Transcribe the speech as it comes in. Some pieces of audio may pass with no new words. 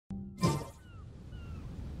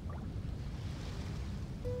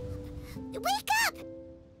Wake up!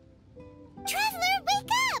 Traveler,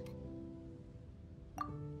 wake up!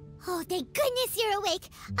 Oh, thank goodness you're awake.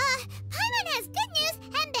 Paimon has good news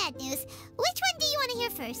and bad news. Which one do you want to hear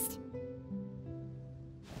first?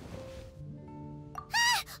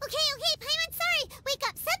 Okay, Paimon, sorry. Wake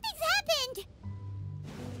up, something's happened.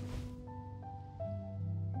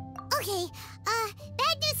 Okay,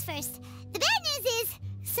 bad news first. The bad news is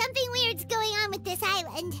something weird's going on with this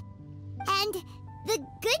island. And the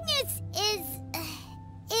good news is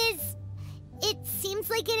it seems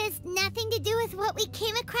like it has nothing to do with what we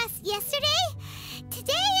came across yesterday.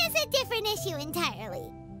 Today is a different issue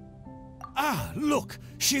entirely. Ah, look,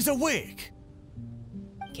 she's awake.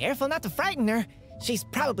 Careful not to frighten her. She's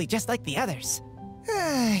probably just like the others.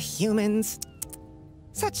 Humans.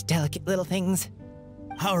 Such delicate little things.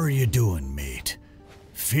 How are you doing, mate?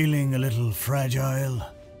 Feeling a little fragile?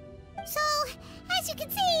 So, as you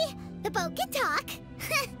can see, the boat can talk.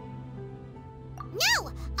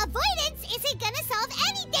 No! Avoidance isn't gonna solve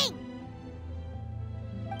anything!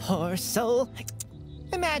 Poor soul.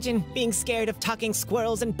 Imagine being scared of talking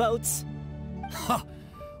squirrels and boats. Ha!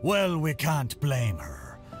 Well, we can't blame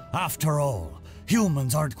her. After all,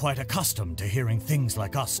 humans aren't quite accustomed to hearing things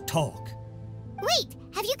like us talk. Wait,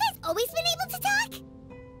 have you guys always been able to talk?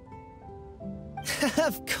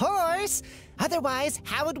 Of course! Otherwise,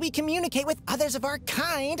 how would we communicate with others of our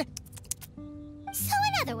kind? So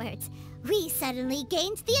in other words, we suddenly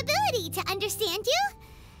gained the ability to understand you?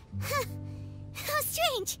 How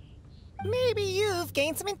strange. Maybe you've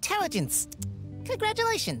gained some intelligence.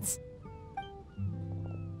 Congratulations.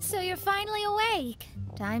 So you're finally awake.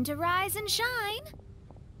 Time to rise and shine.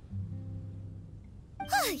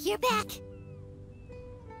 You're back.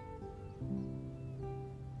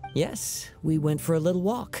 Yes, we went for a little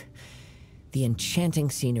walk. The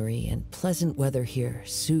enchanting scenery and pleasant weather here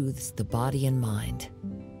soothes the body and mind.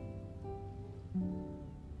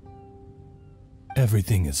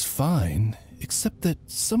 Everything is fine, except that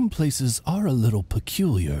some places are a little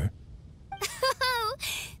peculiar. Oh,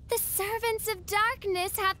 the servants of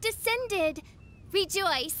darkness have descended.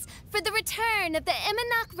 Rejoice, for the return of the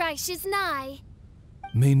Reich is nigh.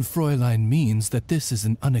 Mein Fräulein means that this is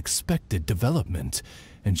an unexpected development,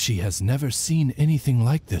 and she has never seen anything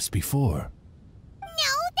like this before.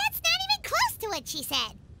 No, that's not even close to what she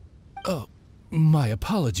said. Oh, my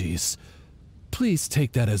apologies. Please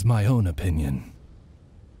take that as my own opinion.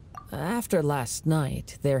 After last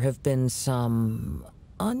night, there have been some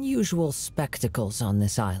unusual spectacles on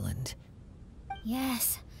this island.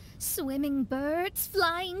 Yes, swimming birds,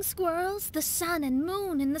 flying squirrels, the sun and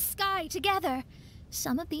moon in the sky together.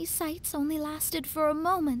 Some of these sights only lasted for a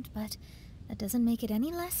moment, but that doesn't make it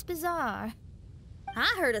any less bizarre.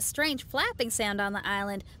 I heard a strange flapping sound on the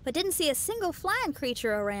island, but didn't see a single flying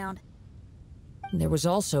creature around. There was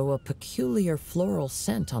also a peculiar floral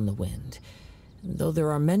scent on the wind. Though there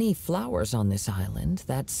are many flowers on this island,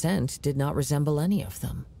 that scent did not resemble any of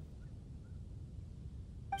them.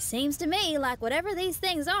 Seems to me like whatever these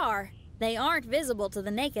things are, they aren't visible to the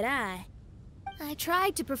naked eye. I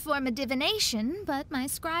tried to perform a divination, but my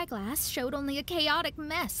scryglass showed only a chaotic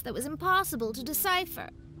mess that was impossible to decipher.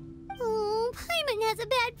 Oh, Paimon has a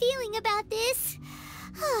bad feeling about this.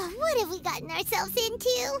 What have we gotten ourselves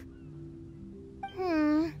into?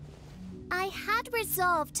 I had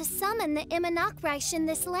resolved to summon the Reich in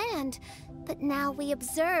this land, but now we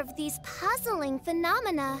observe these puzzling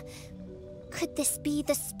phenomena. Could this be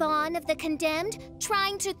the spawn of the condemned,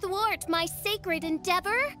 trying to thwart my sacred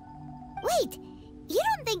endeavor? Wait, you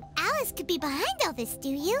don't think Alice could be behind all this, do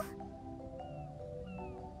you?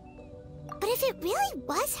 But if it really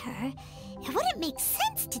was her, it wouldn't make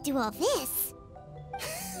sense to do all this.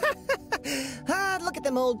 Look at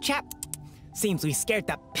them, old chap. Seems we scared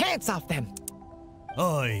the pants off them.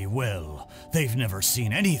 Aye, well, they've never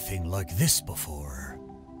seen anything like this before.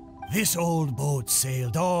 This old boat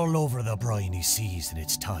sailed all over the briny seas in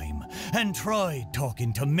its time, and tried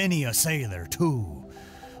talking to many a sailor too.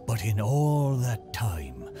 But in all that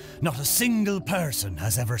time, not a single person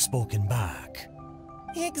has ever spoken back.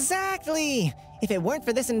 Exactly. If it weren't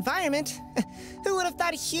for this environment, who would have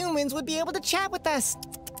thought humans would be able to chat with us?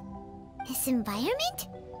 This environment?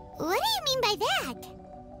 What do you mean by that?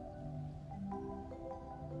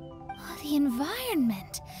 The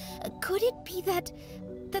environment. Could it be that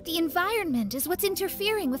the environment is what's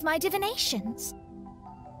interfering with my divinations?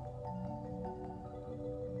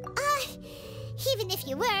 Even if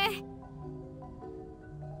you were.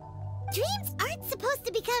 Dreams aren't supposed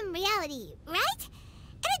to become reality, right?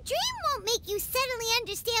 And a dream won't make you suddenly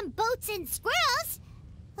understand boats and squirrels.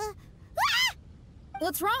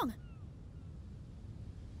 What's wrong?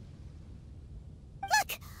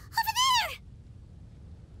 Look! Over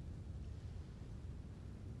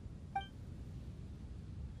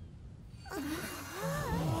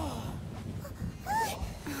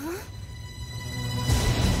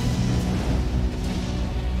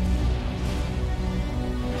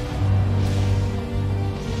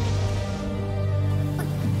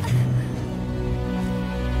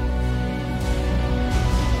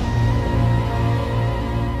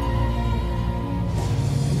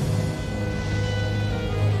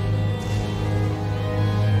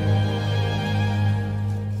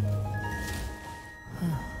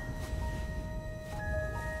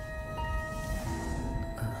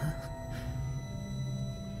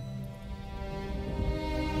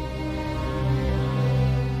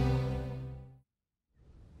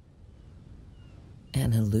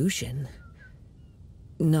An illusion?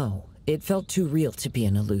 No, it felt too real to be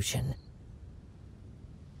an illusion.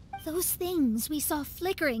 Those things we saw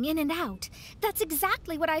flickering in and out, that's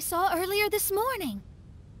exactly what I saw earlier this morning.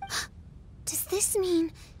 Does this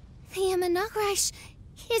mean the Imanakrish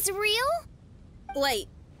is real? Wait,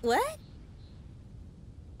 what?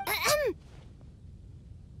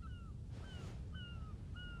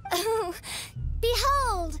 Oh,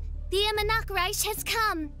 behold! The Imanakrish has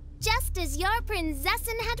come, just as your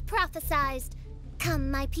Prinzessin had prophesied.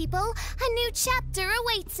 Come, my people, a new chapter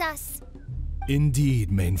awaits us.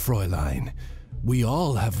 Indeed, mein Fräulein. We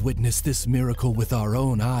all have witnessed this miracle with our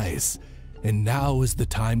own eyes, and now is the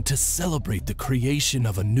time to celebrate the creation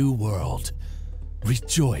of a new world.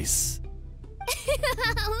 Rejoice.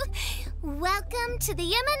 Welcome to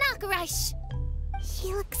the Imanakrish.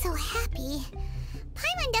 She looks so happy.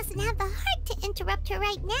 Paimon doesn't have the heart to interrupt her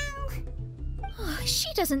right now. Oh,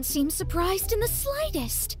 she doesn't seem surprised in the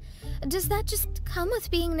slightest. Does that just come with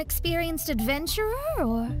being an experienced adventurer,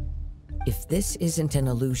 or...? If this isn't an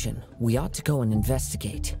illusion, we ought to go and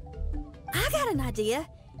investigate. I got an idea.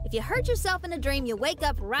 If you hurt yourself in a dream, you wake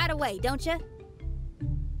up right away, don't you?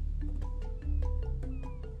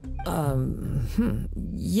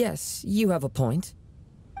 Yes, you have a point.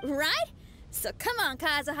 Right? So come on,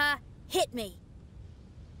 Kazuha. Hit me.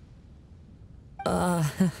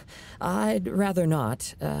 I'd rather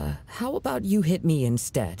not. How about you hit me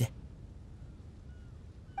instead?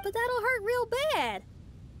 But that'll hurt real bad.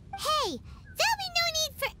 Hey, there'll be no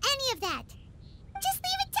need for any of that. Just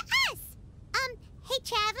leave it to us. Hey,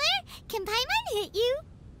 Traveler, can Paimon hit you?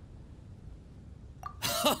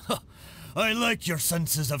 I like your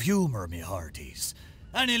senses of humor, me hearties.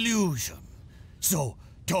 An illusion. So,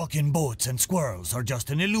 talking boats and squirrels are just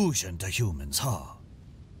an illusion to humans, huh?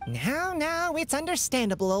 Now, it's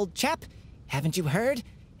understandable, old chap. Haven't you heard?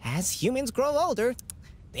 As humans grow older,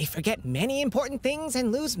 they forget many important things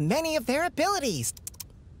and lose many of their abilities.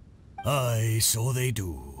 Aye, so they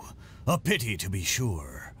do. A pity, to be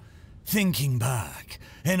sure. Thinking back,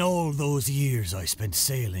 in all those years I spent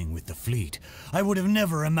sailing with the fleet, I would have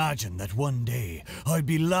never imagined that one day I'd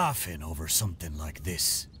be laughing over something like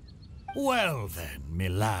this. Well then, me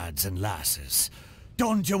lads and lasses,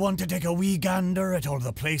 don't you want to take a wee gander at all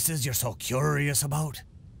the places you're so curious about?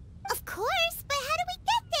 Of course, but how do we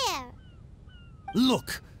get there?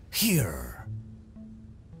 Look, here.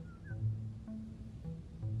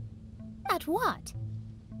 At what?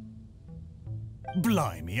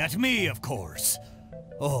 Blimey, at me, of course.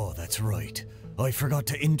 Oh, that's right. I forgot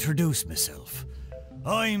to introduce myself.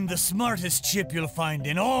 I'm the smartest chip you'll find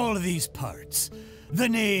in all of these parts. The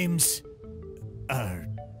name's...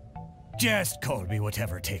 just call me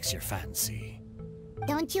whatever takes your fancy.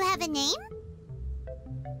 Don't you have a name?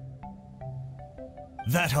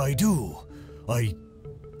 That I do. I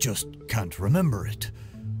just can't remember it.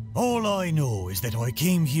 All I know is that I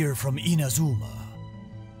came here from Inazuma.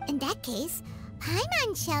 In that case,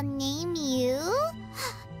 Paimon shall name you...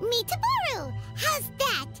 Mitaboru! How's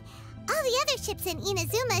that? All the other ships in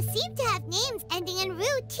Inazuma seem to have names ending in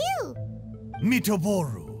Ru, too.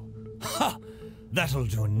 Mitaboru. Ha! That'll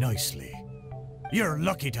do nicely. You're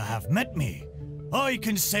lucky to have met me. I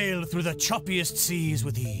can sail through the choppiest seas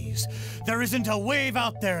with ease. There isn't a wave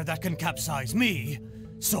out there that can capsize me.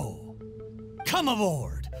 So, come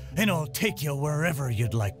aboard, and I'll take you wherever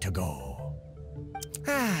you'd like to go.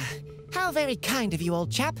 Ah, how very kind of you,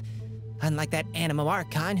 old chap. Unlike that Animo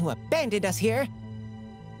Archon who abandoned us here.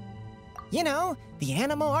 You know, the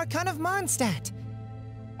Animo Archon of Mondstadt.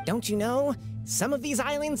 Don't you know, some of these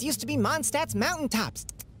islands used to be Mondstadt's mountaintops.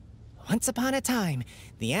 Once upon a time,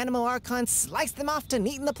 the Animo Archon sliced them off to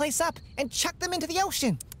neaten the place up and chucked them into the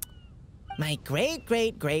ocean. My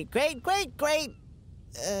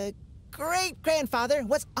great-grandfather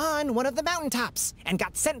was on one of the mountaintops and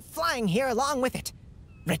got sent flying here along with it.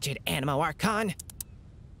 Wretched Animo Archon.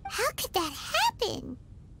 How could that happen?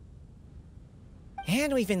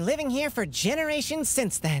 And we've been living here for generations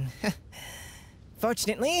since then.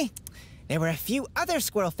 Fortunately, there were a few other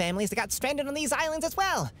squirrel families that got stranded on these islands as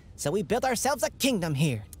well, so we built ourselves a kingdom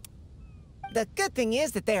here. The good thing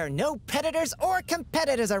is that there are no predators or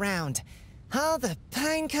competitors around. All the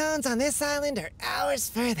pine cones on this island are ours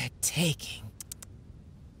for the taking.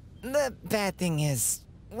 The bad thing is,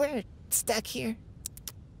 we're stuck here.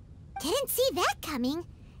 Didn't see that coming.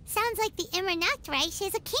 Sounds like the Imanakrish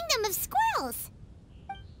is a kingdom of squirrels.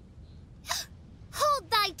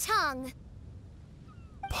 Hold thy tongue!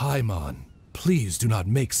 Paimon, please do not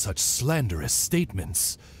make such slanderous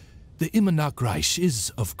statements. The Imanakrish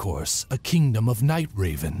is, of course, a kingdom of night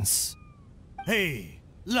ravens. Hey,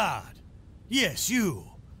 lad. Yes,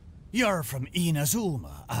 you. You're from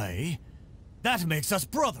Inazuma, aye? That makes us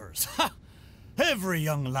brothers, ha! Every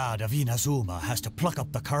young lad of Inazuma has to pluck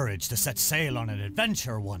up the courage to set sail on an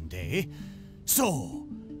adventure one day. So,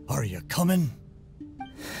 are you coming?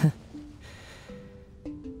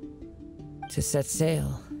 To set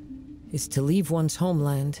sail is to leave one's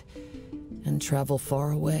homeland and travel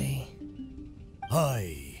far away.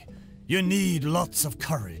 Aye. You need lots of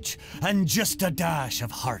courage and just a dash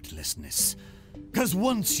of heartlessness. 'Cause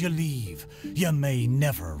once you leave, you may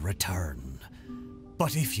never return.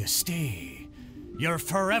 But if you stay, you're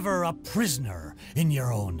forever a prisoner in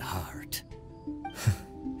your own heart.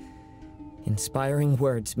 Inspiring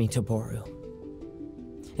words, Mitoboru.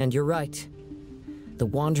 And you're right. The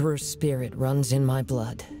Wanderer's spirit runs in my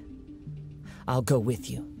blood. I'll go with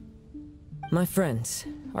you. My friends,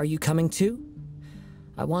 are you coming too?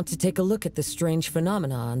 I want to take a look at the strange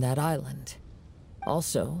phenomena on that island.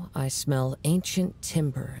 Also, I smell ancient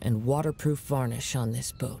timber and waterproof varnish on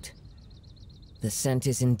this boat. The scent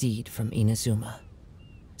is indeed from Inazuma,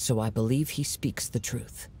 so I believe he speaks the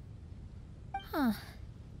truth. Huh.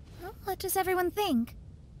 Well, what does everyone think?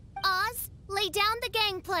 Oz, lay down the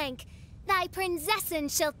gangplank. Thy princessin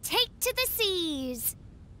shall take to the seas.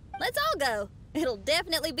 Let's all go. It'll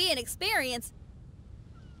definitely be an experience.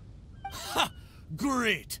 Ha!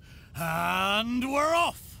 Great! And we're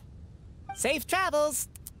off! Safe travels!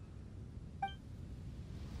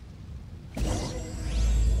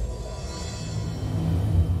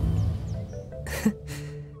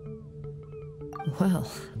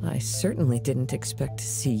 Well, I certainly didn't expect to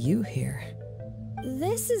see you here.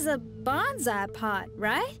 This is a bonsai pot,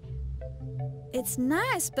 right? It's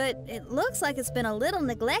nice, but it looks like it's been a little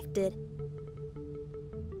neglected.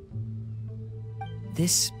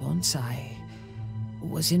 This bonsai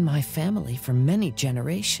was in my family for many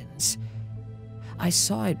generations. I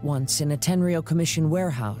saw it once in a Tenryo Commission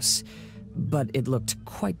warehouse, but it looked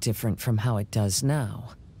quite different from how it does now.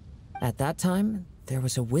 At that time, there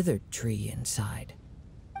was a withered tree inside.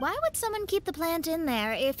 Why would someone keep the plant in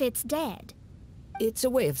there if it's dead? It's a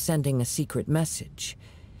way of sending a secret message.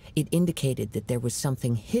 It indicated that there was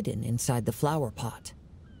something hidden inside the flower pot.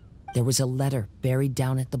 There was a letter buried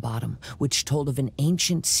down at the bottom, which told of an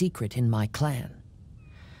ancient secret in my clan.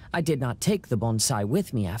 I did not take the bonsai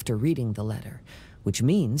with me after reading the letter, which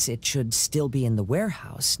means it should still be in the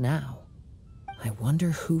warehouse now. I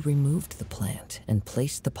wonder who removed the plant and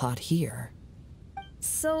placed the pot here.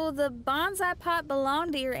 So the bonsai pot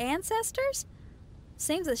belonged to your ancestors?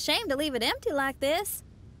 Seems a shame to leave it empty like this.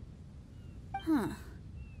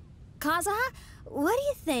 Kazuha, what do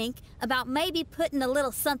you think about maybe putting a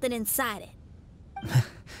little something inside it?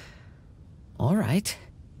 All right.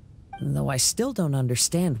 Though I still don't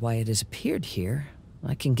understand why it has appeared here,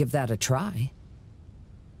 I can give that a try.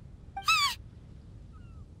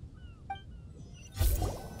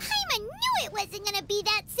 Paimon knew it wasn't gonna be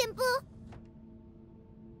that simple!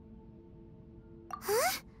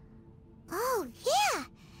 Huh? Oh, yeah!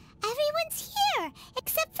 Everyone's here,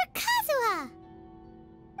 except for Kazuha!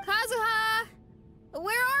 Kazuha!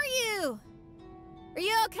 Where are you? Are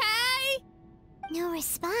you okay? No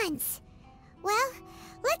response. Well,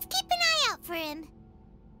 let's keep an eye out for him.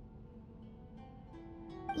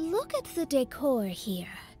 Look at the decor here.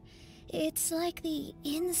 It's like the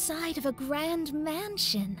inside of a grand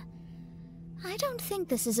mansion. I don't think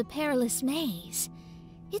this is a perilous maze.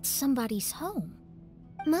 It's somebody's home.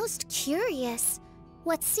 Most curious.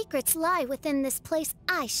 What secrets lie within this place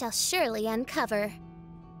I shall surely uncover.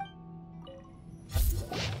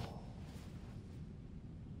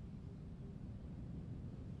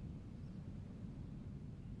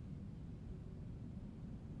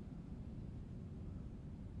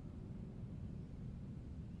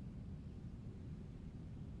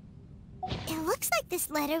 It looks like this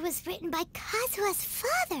letter was written by Kazuha's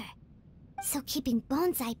father. So keeping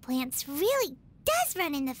bonsai plants really does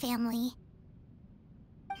run in the family.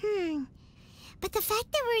 But the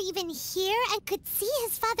fact that we're even here and could see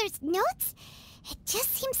his father's notes, it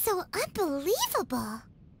just seems so unbelievable.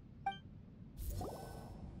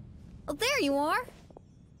 Oh, there you are.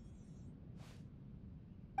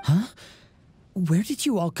 Huh? Where did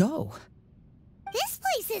you all go? This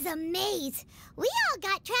place is a maze. We all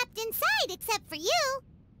got trapped inside except for you.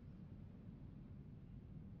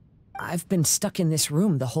 I've been stuck in this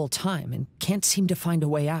room the whole time and can't seem to find a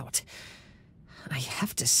way out. I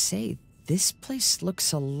have to say, this place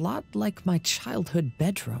looks a lot like my childhood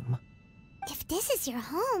bedroom. If this is your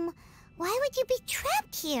home, why would you be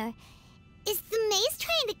trapped here? Is the maze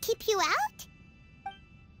trying to keep you out?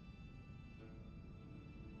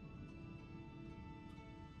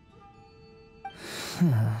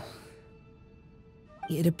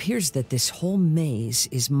 It appears that this whole maze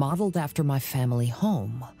is modeled after my family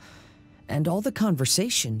home. And all the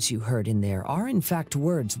conversations you heard in there are in fact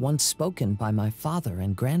words once spoken by my father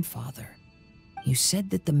and grandfather. You said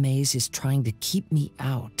that the maze is trying to keep me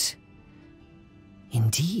out.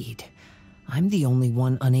 Indeed, I'm the only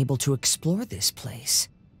one unable to explore this place.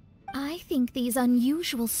 I think these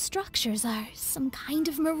unusual structures are some kind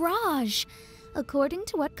of mirage. According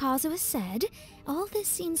to what Kazuha said, all this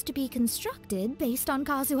seems to be constructed based on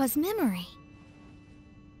Kazuha's memory.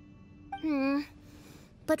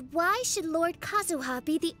 But why should Lord Kazuha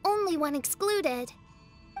be the only one excluded?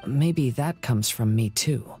 Maybe that comes from me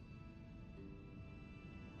too.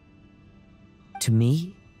 To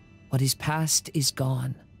me, what is past is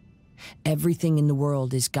gone. Everything in the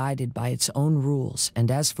world is guided by its own rules, and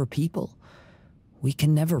as for people, we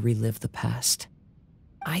can never relive the past.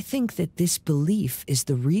 I think that this belief is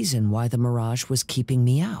the reason why the mirage was keeping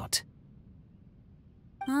me out.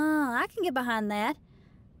 Oh, I can get behind that.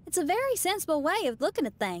 It's a very sensible way of looking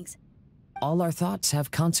at things. All our thoughts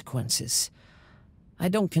have consequences. I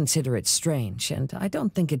don't consider it strange, and I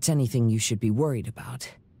don't think it's anything you should be worried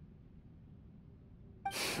about.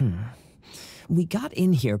 We got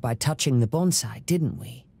in here by touching the bonsai, didn't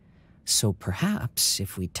we? So perhaps,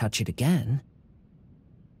 if we touch it again...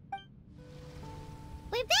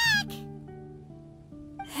 We're back!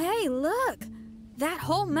 Hey, look! That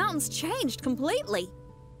whole mountain's changed completely.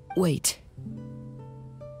 Wait.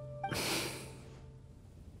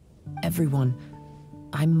 Everyone,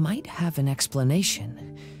 I might have an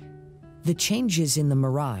explanation. The changes in the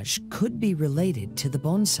mirage could be related to the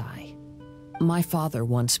bonsai. My father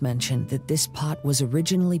once mentioned that this pot was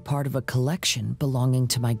originally part of a collection belonging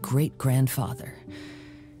to my great-grandfather.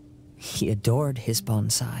 He adored his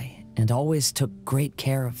bonsai and always took great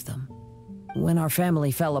care of them. When our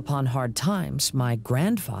family fell upon hard times, my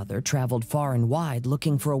grandfather traveled far and wide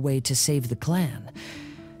looking for a way to save the clan.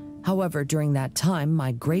 However, during that time,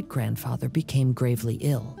 my great-grandfather became gravely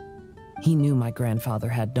ill. He knew my grandfather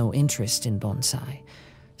had no interest in bonsai,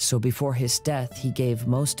 so before his death, he gave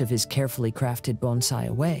most of his carefully crafted bonsai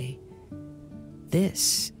away.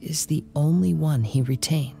 This is the only one he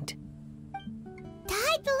retained. To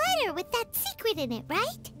hide the letter with that secret in it,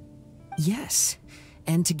 right? Yes,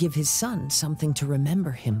 and to give his son something to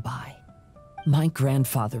remember him by. My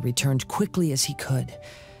grandfather returned quickly as he could,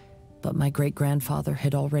 but my great-grandfather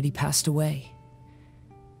had already passed away.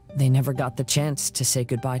 They never got the chance to say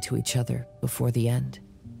goodbye to each other before the end.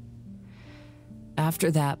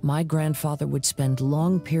 After that, my grandfather would spend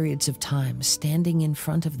long periods of time standing in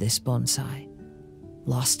front of this bonsai,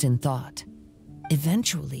 lost in thought.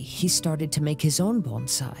 Eventually, he started to make his own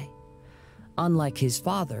bonsai. Unlike his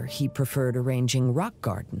father, he preferred arranging rock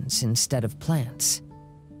gardens instead of plants.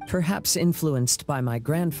 Perhaps influenced by my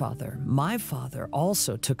grandfather, my father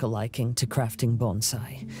also took a liking to crafting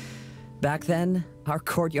bonsai. Back then, our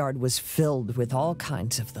courtyard was filled with all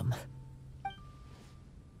kinds of them.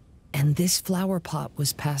 And this flower pot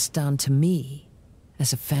was passed down to me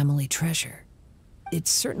as a family treasure.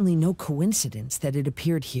 It's certainly no coincidence that it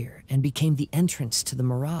appeared here and became the entrance to the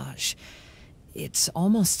mirage. It's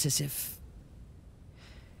almost as if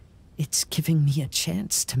it's giving me a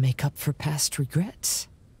chance to make up for past regrets.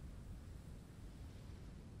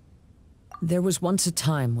 There was once a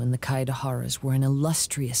time when the Kaidaharas were an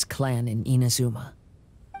illustrious clan in Inazuma.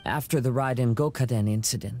 After the Raiden Gokaden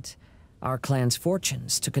incident, our clan's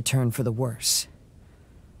fortunes took a turn for the worse.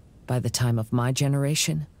 By the time of my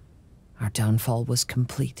generation, our downfall was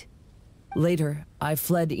complete. Later, I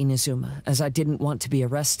fled Inazuma as I didn't want to be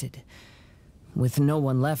arrested. With no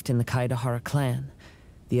one left in the Kaidahara clan,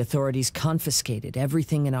 the authorities confiscated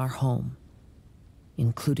everything in our home,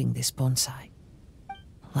 including this bonsai.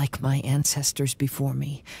 Like my ancestors before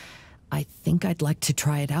me, I think I'd like to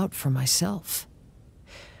try it out for myself.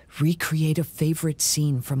 Recreate a favorite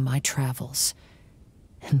scene from my travels,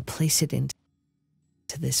 and place it into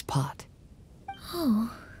this pot.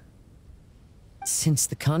 Oh. Since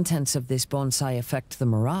the contents of this bonsai affect the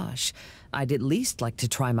mirage, I'd at least like to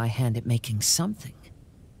try my hand at making something.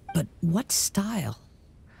 But what style?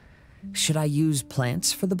 Should I use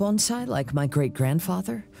plants for the bonsai, like my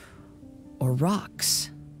great-grandfather? Or rocks,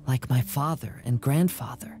 like my father and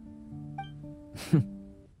grandfather?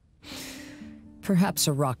 Perhaps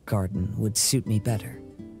a rock garden would suit me better.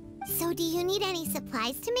 So do you need any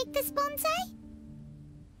supplies to make this bonsai?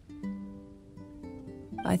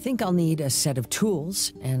 I think I'll need a set of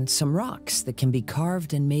tools and some rocks that can be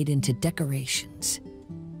carved and made into decorations.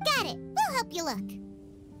 Got it. We'll help you look.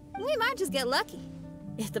 We might just get lucky.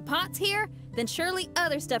 If the pot's here, then surely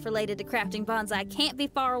other stuff related to crafting bonsai can't be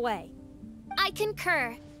far away. I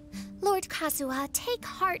concur. Lord Kazuha, take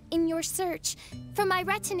heart in your search, for my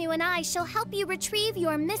retinue and I shall help you retrieve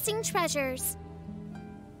your missing treasures.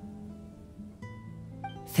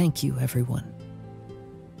 Thank you, everyone.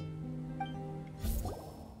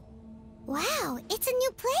 Wow, it's a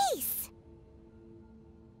new place.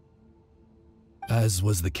 As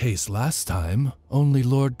was the case last time, only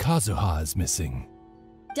Lord Kazuha is missing.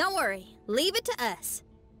 Don't worry, leave it to us.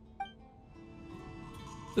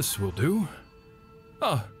 This will do.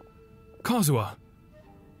 Ah, Kazuha.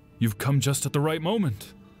 You've come just at the right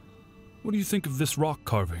moment. What do you think of this rock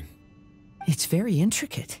carving? It's very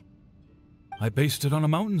intricate. I based it on a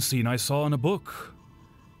mountain scene I saw in a book.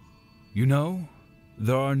 You know,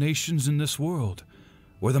 there are nations in this world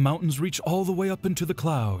where the mountains reach all the way up into the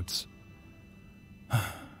clouds.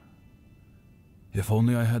 If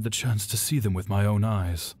only I had the chance to see them with my own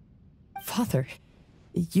eyes. Father,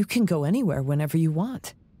 you can go anywhere whenever you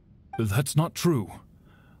want. That's not true.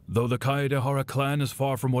 Though the Kaedehara clan is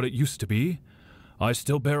far from what it used to be, I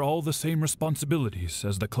still bear all the same responsibilities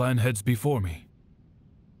as the clan heads before me.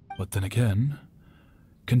 But then again,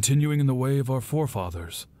 continuing in the way of our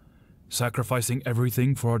forefathers, sacrificing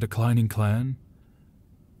everything for our declining clan,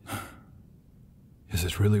 is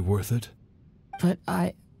it really worth it? But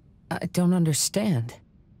I don't understand.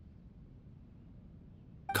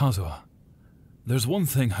 Kazuha, there's one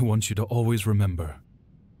thing I want you to always remember.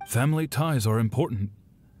 Family ties are important,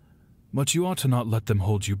 but you ought to not let them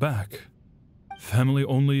hold you back. Family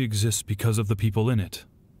only exists because of the people in it.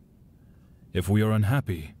 If we are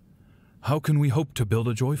unhappy, how can we hope to build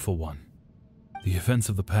a joyful one? The events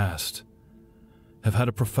of the past have had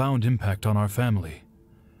a profound impact on our family,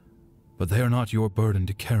 but they are not your burden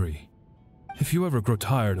to carry. If you ever grow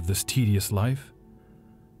tired of this tedious life,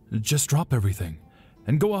 just drop everything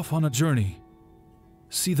and go off on a journey.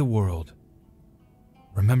 See the world.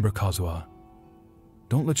 Remember, Kazuha,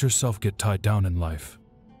 don't let yourself get tied down in life.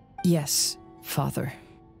 Yes, Father.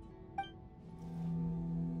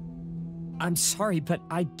 I'm sorry, but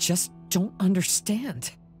I just don't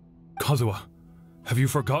understand. Kazuha, have you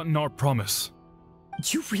forgotten our promise?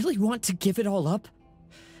 Do you really want to give it all up?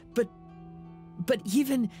 But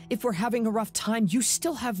even if we're having a rough time, you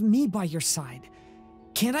still have me by your side.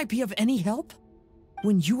 Can't I be of any help?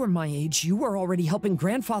 When you were my age, you were already helping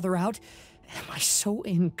Grandfather out. Am I so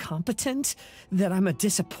incompetent that I'm a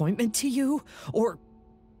disappointment to you? Or...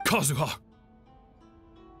 Kazuha!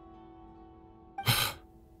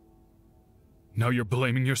 Now you're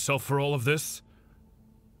blaming yourself for all of this?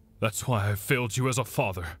 That's why I failed you as a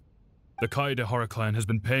father. The Kaedehara clan has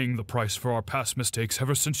been paying the price for our past mistakes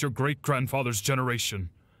ever since your great-grandfather's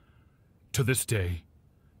generation. To this day,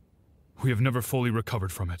 we have never fully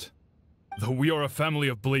recovered from it. Though we are a family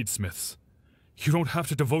of bladesmiths, you don't have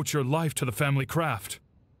to devote your life to the family craft.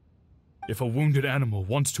 If a wounded animal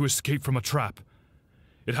wants to escape from a trap,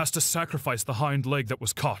 it has to sacrifice the hind leg that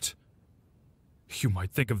was caught. You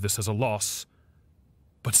might think of this as a loss,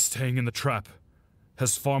 but staying in the trap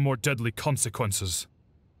has far more deadly consequences.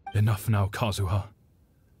 Enough now, Kazuha.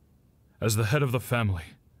 As the head of the family,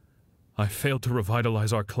 I failed to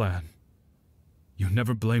revitalize our clan. You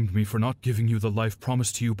never blamed me for not giving you the life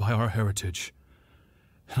promised to you by our heritage,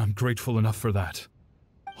 and I'm grateful enough for that.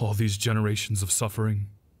 All these generations of suffering,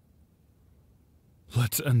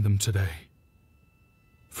 let's end them today.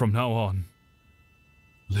 From now on,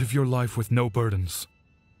 live your life with no burdens.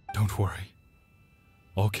 Don't worry.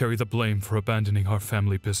 I'll carry the blame for abandoning our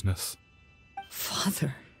family business.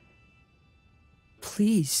 Father,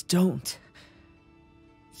 please don't.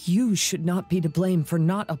 You should not be to blame for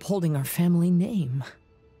not upholding our family name.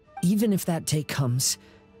 Even if that day comes,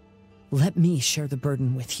 let me share the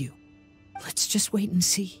burden with you. Let's just wait and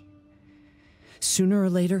see. Sooner or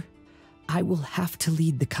later, I will have to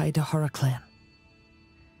lead the Kaedehara clan.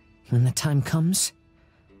 When the time comes,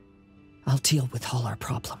 I'll deal with all our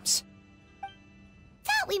problems.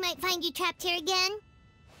 Thought we might find you trapped here again.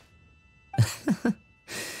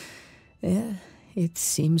 Yeah, it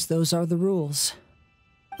seems those are the rules.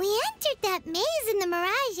 We entered that maze in the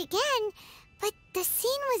Mirage again, but the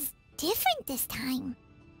scene was different this time.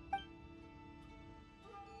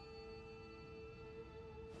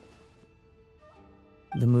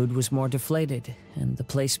 The mood was more deflated, and the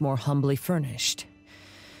place more humbly furnished.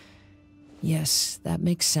 Yes, that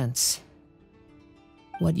makes sense.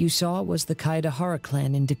 What you saw was the Kaedehara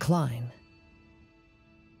clan in decline.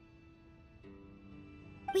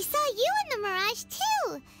 We saw you in the Mirage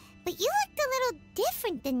too, but you looked a little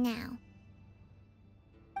different than now.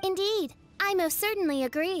 Indeed, I most certainly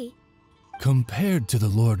agree. Compared to the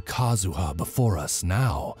Lord Kazuha before us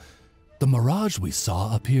now, the mirage we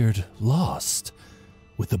saw appeared lost,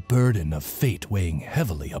 with the burden of fate weighing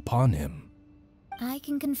heavily upon him. I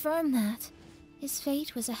can confirm that. His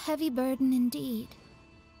fate was a heavy burden indeed.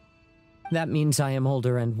 That means I am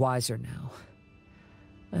older and wiser now.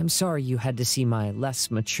 I'm sorry you had to see my less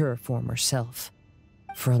mature former self.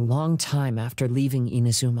 For a long time after leaving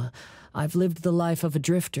Inazuma, I've lived the life of a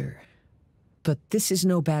drifter. But this is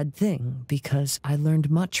no bad thing, because I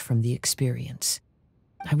learned much from the experience.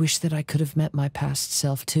 I wish that I could have met my past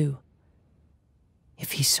self too.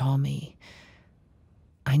 If he saw me,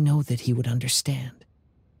 I know that he would understand.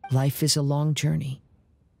 Life is a long journey,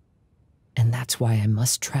 and that's why I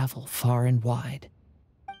must travel far and wide.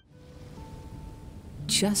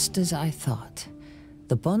 Just as I thought,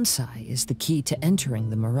 the bonsai is the key to entering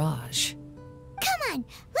the mirage. Come on,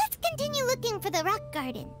 let's continue looking for the rock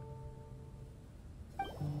garden.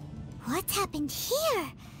 What's happened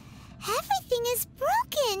here? Everything is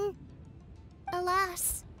broken.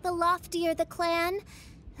 Alas, the loftier the clan,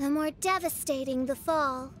 the more devastating the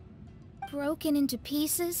fall. Broken into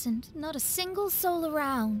pieces and not a single soul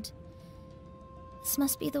around. This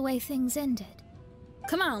must be the way things ended.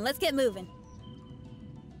 Come on, let's get moving.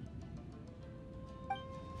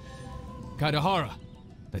 Kaidahara,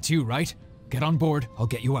 that's you, right? Get on board, I'll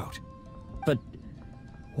get you out. But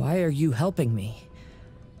why are you helping me?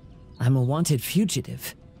 I'm a wanted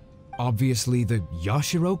fugitive. Obviously the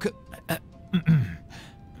Yashiroka...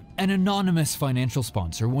 An anonymous financial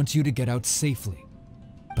sponsor wants you to get out safely.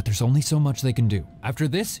 But there's only so much they can do. After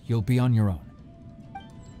this, you'll be on your own.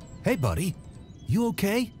 Hey, buddy. You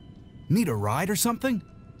okay? Need a ride or something?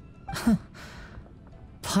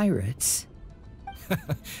 Pirates?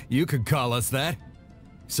 You could call us that.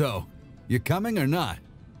 So, you coming or not?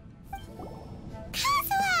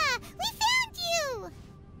 Kazuha! We found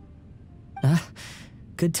you!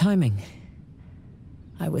 Good timing.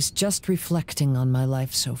 I was just reflecting on my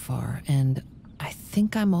life so far, and I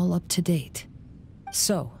think I'm all up to date.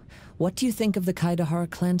 So, what do you think of the Kaidahara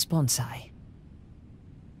clan's bonsai?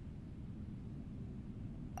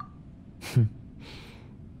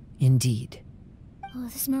 Indeed. Oh,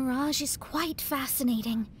 this mirage is quite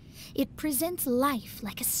fascinating. It presents life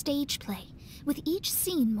like a stage play, with each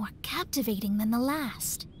scene more captivating than the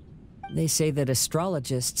last. They say that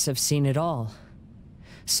astrologists have seen it all.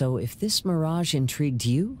 So if this mirage intrigued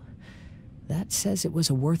you, that says it was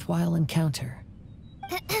a worthwhile encounter.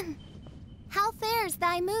 How fares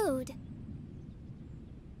thy mood?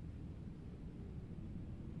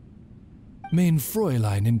 Main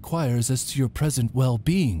Fräulein inquires as to your present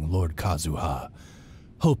well-being, Lord Kazuha,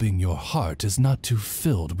 hoping your heart is not too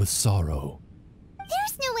filled with sorrow.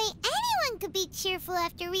 There's no way anyone could be cheerful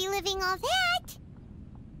after reliving all that.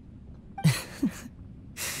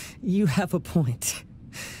 You have a point.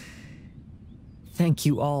 Thank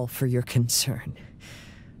you all for your concern.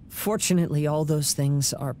 Fortunately, all those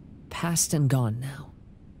things are past and gone now.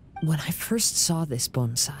 When I first saw this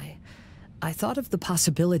bonsai, I thought of the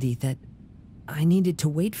possibility that I needed to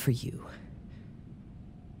wait for you.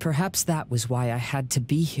 Perhaps that was why I had to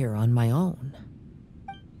be here on my own.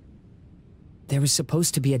 There was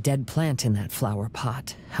supposed to be a dead plant in that flower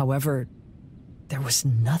pot. However, there was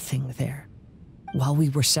nothing there. While we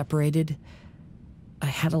were separated, I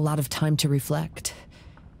had a lot of time to reflect.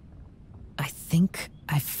 I think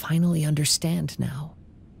I finally understand now.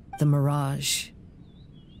 The mirage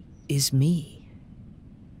is me.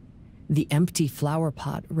 The empty flower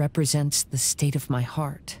pot represents the state of my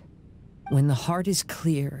heart. When the heart is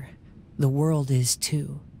clear, the world is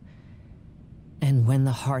too. And when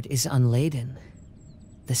the heart is unladen,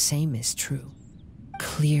 the same is true.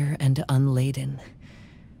 Clear and unladen.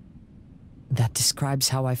 That describes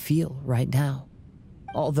how I feel right now.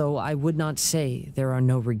 Although I would not say there are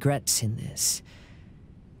no regrets in this.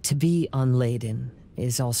 To be unladen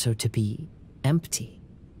is also to be empty.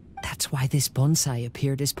 That's why this bonsai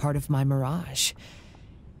appeared as part of my mirage.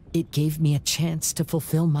 It gave me a chance to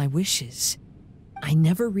fulfill my wishes. I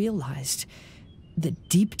never realized that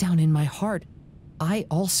deep down in my heart, I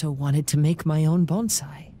also wanted to make my own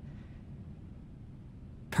bonsai.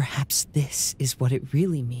 Perhaps this is what it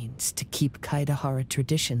really means to keep Kaidahara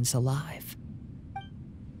traditions alive.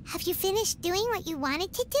 Have you finished doing what you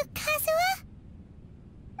wanted to do, Kazuha?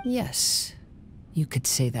 Yes, you could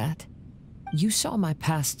say that. You saw my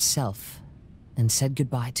past self and said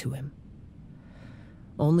goodbye to him.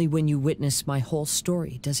 Only when you witness my whole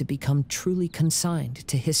story does it become truly consigned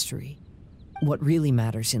to history. What really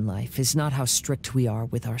matters in life is not how strict we are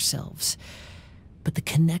with ourselves, but the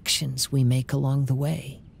connections we make along the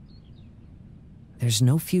way. There's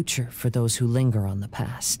no future for those who linger on the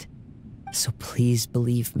past. So please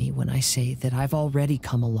believe me when I say that I've already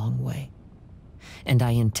come a long way. And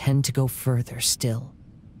I intend to go further still.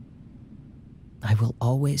 I will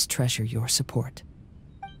always treasure your support.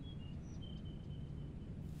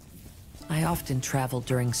 I often travel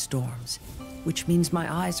during storms, which means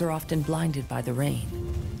my eyes are often blinded by the rain.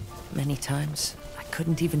 Many times, I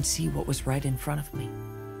couldn't even see what was right in front of me.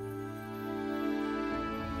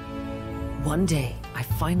 One day, I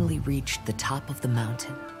finally reached the top of the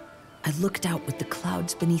mountain. I looked out with the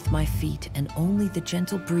clouds beneath my feet and only the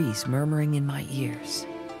gentle breeze murmuring in my ears.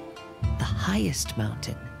 The highest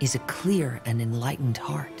mountain is a clear and enlightened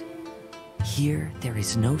heart. Here, there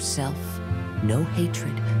is no self, no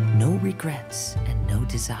hatred, no regrets, and no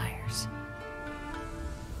desires.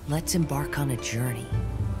 Let's embark on a journey,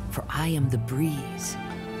 for I am the breeze.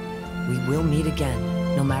 We will meet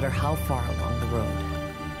again, no matter how far along the road.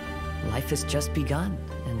 Life has just begun,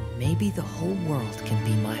 and maybe the whole world can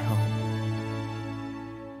be my home.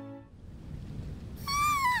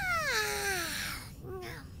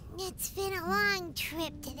 It's been a long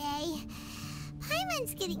trip today.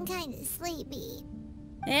 Paimon's getting kind of sleepy.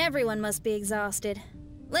 Everyone must be exhausted.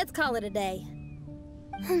 Let's call it a day.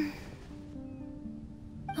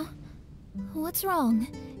 What's wrong?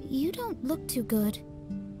 You don't look too good.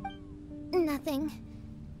 Nothing.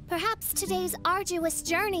 Perhaps today's arduous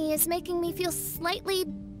journey is making me feel slightly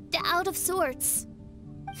out of sorts.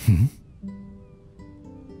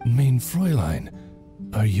 Main Fräulein,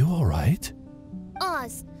 are you alright?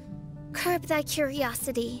 Oz, curb thy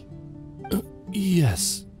curiosity.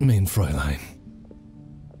 Yes, Main Fräulein.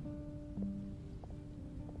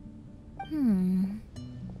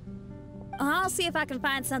 I'll see if I can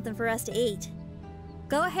find something for us to eat.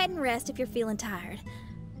 Go ahead and rest if you're feeling tired.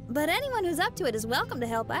 But anyone who's up to it is welcome to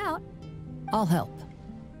help out. I'll help.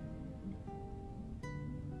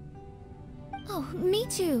 Oh, me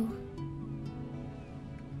too.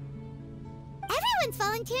 Everyone's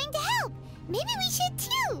volunteering to help. Maybe we should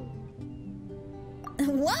too.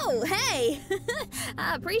 Whoa, hey!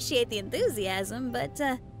 I appreciate the enthusiasm, but,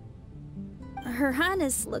 Her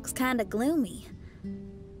Highness looks kinda gloomy.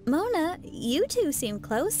 Mona, you two seem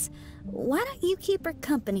close. Why don't you keep her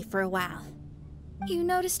company for a while? You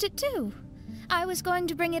noticed it too. I was going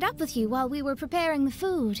to bring it up with you while we were preparing the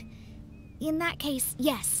food. In that case,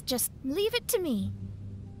 yes, just leave it to me.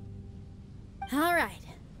 All right,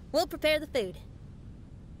 we'll prepare the food.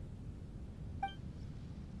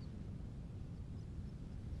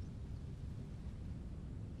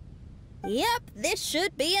 Yep, this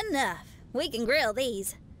should be enough. We can grill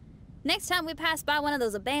these. Next time we pass by one of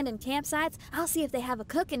those abandoned campsites, I'll see if they have a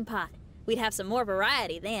cooking pot. We'd have some more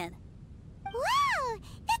variety then. Wow,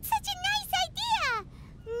 that's such a nice idea.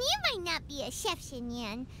 You might not be a chef,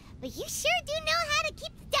 Xinyan, but you sure do know how to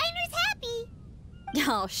keep the diners happy.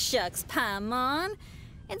 Oh, shucks, Paimon.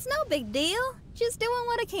 It's no big deal. Just doing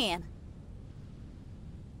what I can.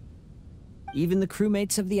 Even the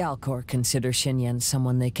crewmates of the Alcor consider Xinyan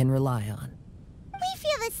someone they can rely on. We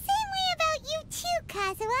feel the same way about you too,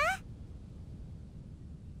 Kazuha.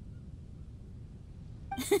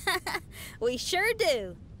 We sure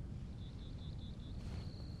do.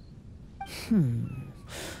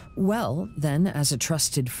 Well, then, as a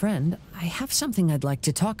trusted friend, I have something I'd like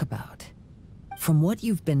to talk about. From what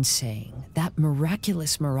you've been saying, that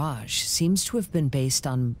miraculous mirage seems to have been based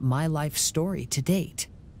on my life story to date.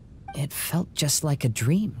 It felt just like a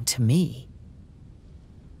dream to me.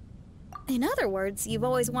 In other words, you've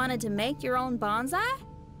always wanted to make your own bonsai?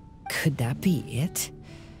 Could that be it?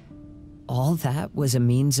 All that was a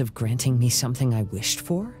means of granting me something I wished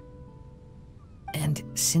for? And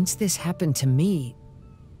since this happened to me,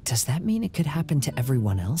 does that mean it could happen to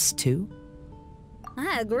everyone else, too?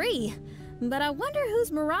 I agree, but I wonder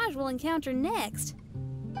whose mirage we'll encounter next.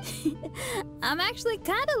 I'm actually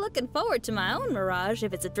kinda looking forward to my own mirage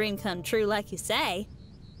if it's a dream come true like you say.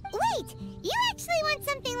 Wait, you actually want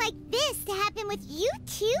something like this to happen with you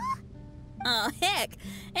too? Oh, heck.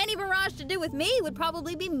 Any mirage to do with me would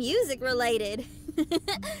probably be music-related.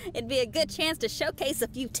 It'd be a good chance to showcase a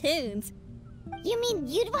few tunes. You mean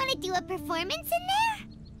you'd want to do a performance in there?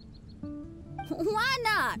 Why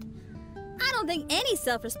not? I don't think any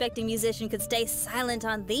self-respecting musician could stay silent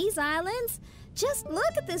on these islands. Just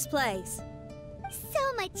look at this place.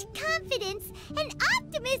 So much confidence and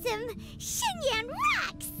optimism! Xinyan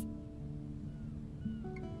rocks!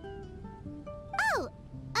 Oh,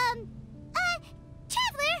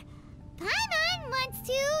 Traveler! Paimon wants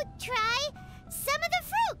to try some of the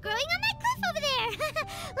fruit growing on that cliff over there.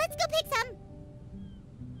 Let's go pick some.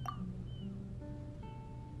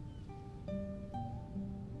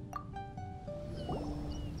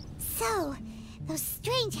 So, those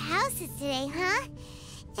strange houses today, huh?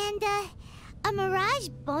 And, a mirage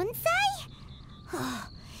bonsai? Oh,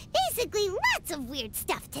 basically lots of weird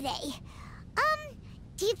stuff today.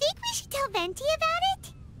 Do you think we should tell Venti about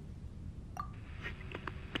it?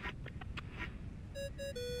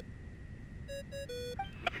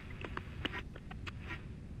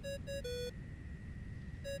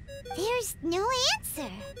 There's no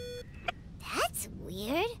answer. That's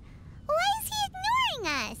weird. Why is he ignoring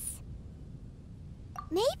us?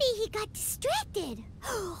 Maybe he got distracted.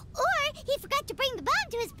 Or he forgot to bring the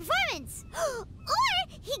bomb to his performance. Or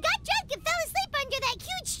he got drunk and fell asleep under that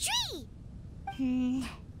huge tree. Maybe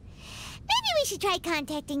we should try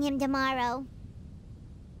contacting him tomorrow.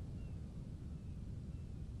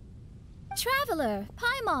 Traveler,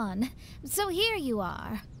 Paimon. So here you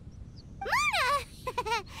are. Mona!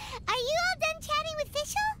 Are you all done chatting with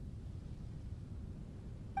Fischl?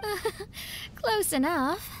 Close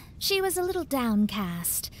enough. She was a little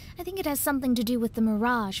downcast. I think it has something to do with the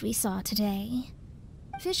mirage we saw today.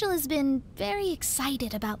 Fischl has been very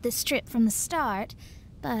excited about this trip from the start,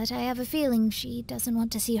 but I have a feeling she doesn't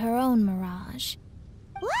want to see her own mirage.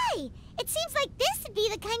 Why? It seems like this would be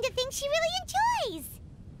the kind of thing she really enjoys.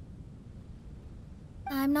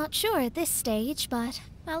 I'm not sure at this stage, but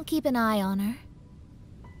I'll keep an eye on her.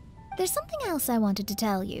 There's something else I wanted to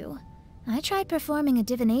tell you. I tried performing a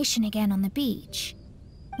divination again on the beach.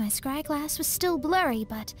 My scryglass was still blurry,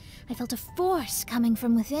 but I felt a force coming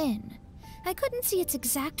from within. I couldn't see its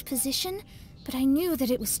exact position, but I knew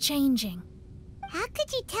that it was changing. How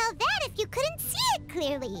could you tell that if you couldn't see it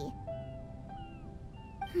clearly?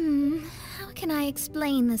 How can I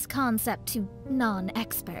explain this concept to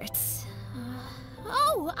non-experts?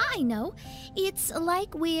 Oh, I know. It's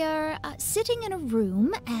like we're sitting in a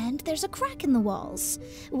room and there's a crack in the walls.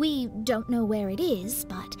 We don't know where it is,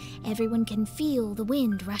 but everyone can feel the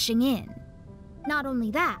wind rushing in. Not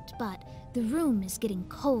only that, but the room is getting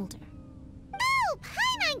colder. Oh,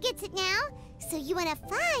 Paimon gets it now. So you want to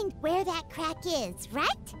find where that crack is,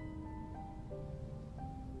 right?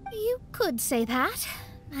 You could say that.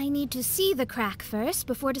 I need to see the crack first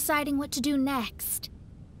before deciding what to do next.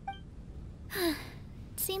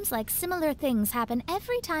 Seems like similar things happen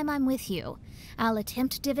every time I'm with you. I'll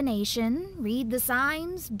attempt divination, read the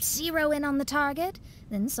signs, zero in on the target,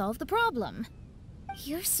 then solve the problem.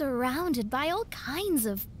 You're surrounded by all kinds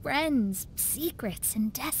of friends, secrets,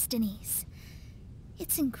 and destinies.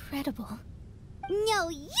 It's incredible. No,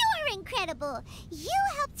 you're incredible! You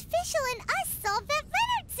helped Fischl and us solve that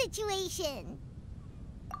Leonard situation!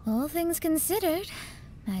 All things considered,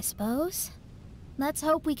 I suppose. Let's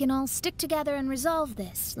hope we can all stick together and resolve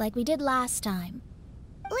this, like we did last time.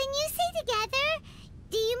 When you say together,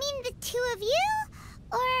 do you mean the two of you?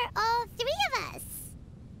 Or all three of us?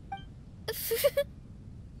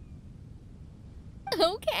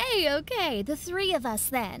 Okay, the three of us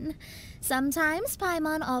then. Sometimes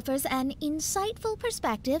Paimon offers an insightful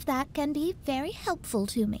perspective that can be very helpful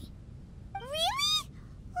to me. Really?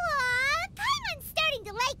 Aw, Paimon's starting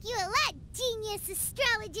to like you a lot, genius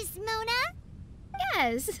astrologist Mona.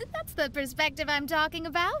 Yes, that's the perspective I'm talking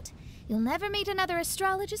about. You'll never meet another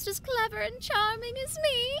astrologist as clever and charming as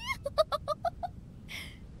me.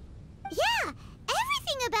 Yeah,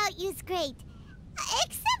 everything about you's great.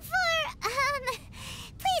 Except for,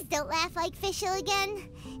 please don't laugh like Fischl again.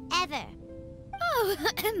 Ever. Oh,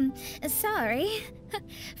 sorry.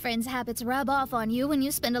 Friends' habits rub off on you when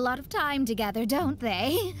you spend a lot of time together, don't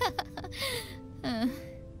they?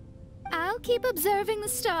 I'll keep observing the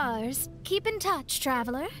stars. Keep in touch,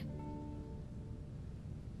 traveler.